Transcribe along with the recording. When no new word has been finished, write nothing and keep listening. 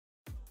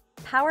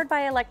Powered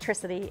by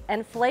electricity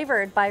and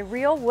flavored by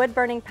real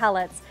wood-burning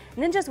pellets,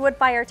 Ninja's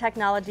Woodfire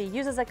technology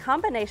uses a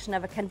combination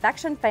of a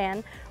convection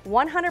fan,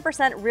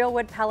 100% real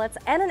wood pellets,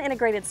 and an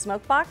integrated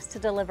smoke box to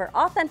deliver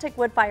authentic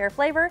woodfire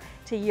flavor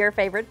to your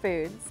favorite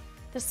foods.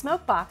 The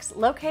smoke box,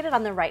 located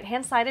on the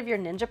right-hand side of your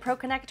Ninja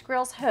ProConnect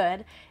grill's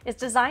hood, is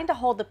designed to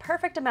hold the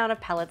perfect amount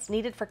of pellets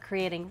needed for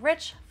creating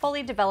rich,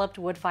 fully developed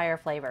woodfire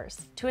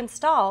flavors. To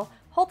install,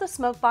 hold the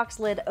smoke box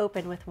lid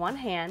open with one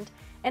hand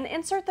and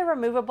insert the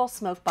removable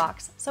smoke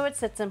box so it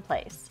sits in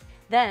place.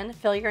 Then,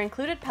 fill your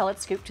included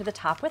pellet scoop to the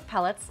top with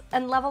pellets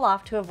and level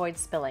off to avoid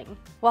spilling.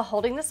 While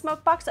holding the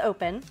smoke box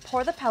open,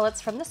 pour the pellets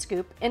from the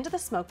scoop into the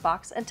smoke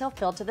box until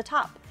filled to the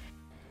top.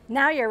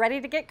 Now you're ready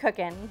to get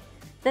cooking.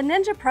 The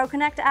Ninja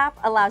ProConnect app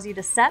allows you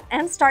to set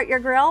and start your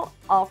grill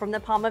all from the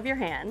palm of your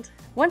hand.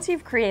 Once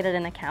you've created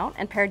an account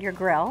and paired your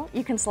grill,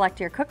 you can select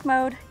your cook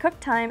mode, cook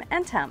time,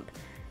 and temp.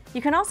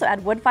 You can also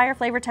add Woodfire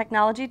flavor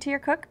technology to your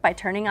cook by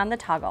turning on the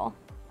toggle.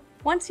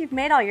 Once you've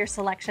made all your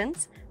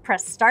selections,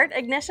 press Start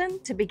Ignition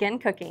to begin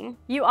cooking.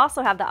 You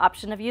also have the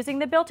option of using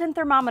the built-in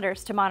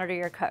thermometers to monitor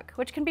your cook,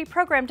 which can be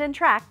programmed and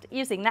tracked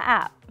using the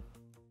app.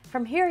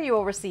 From here, you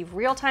will receive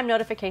real-time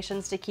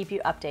notifications to keep you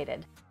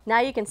updated. Now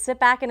you can sit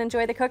back and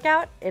enjoy the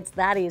cookout. It's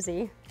that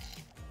easy.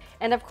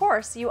 And of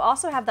course, you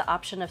also have the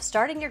option of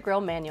starting your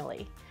grill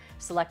manually.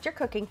 Select your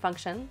cooking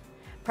function,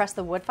 press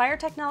the Woodfire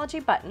technology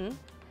button,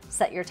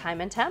 set your time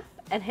and temp,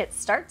 and hit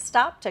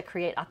Start/Stop to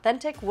create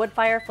authentic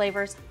woodfire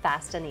flavors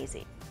fast and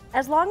easy.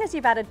 As long as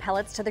you've added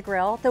pellets to the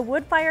grill, the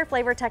Woodfire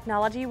flavor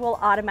technology will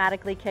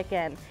automatically kick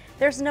in.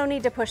 There's no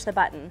need to push the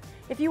button.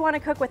 If you want to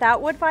cook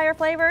without Woodfire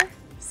flavor,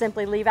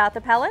 simply leave out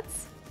the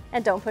pellets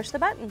and don't push the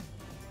button.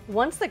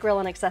 Once the grill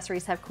and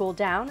accessories have cooled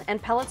down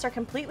and pellets are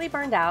completely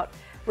burned out,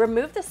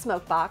 remove the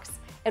smoke box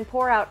and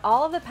pour out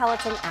all of the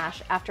pellets and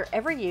ash after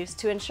every use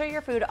to ensure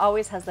your food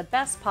always has the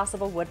best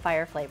possible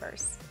woodfire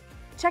flavors.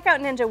 Check out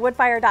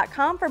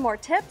ninjawoodfire.com for more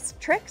tips,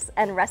 tricks,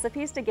 and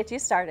recipes to get you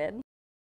started.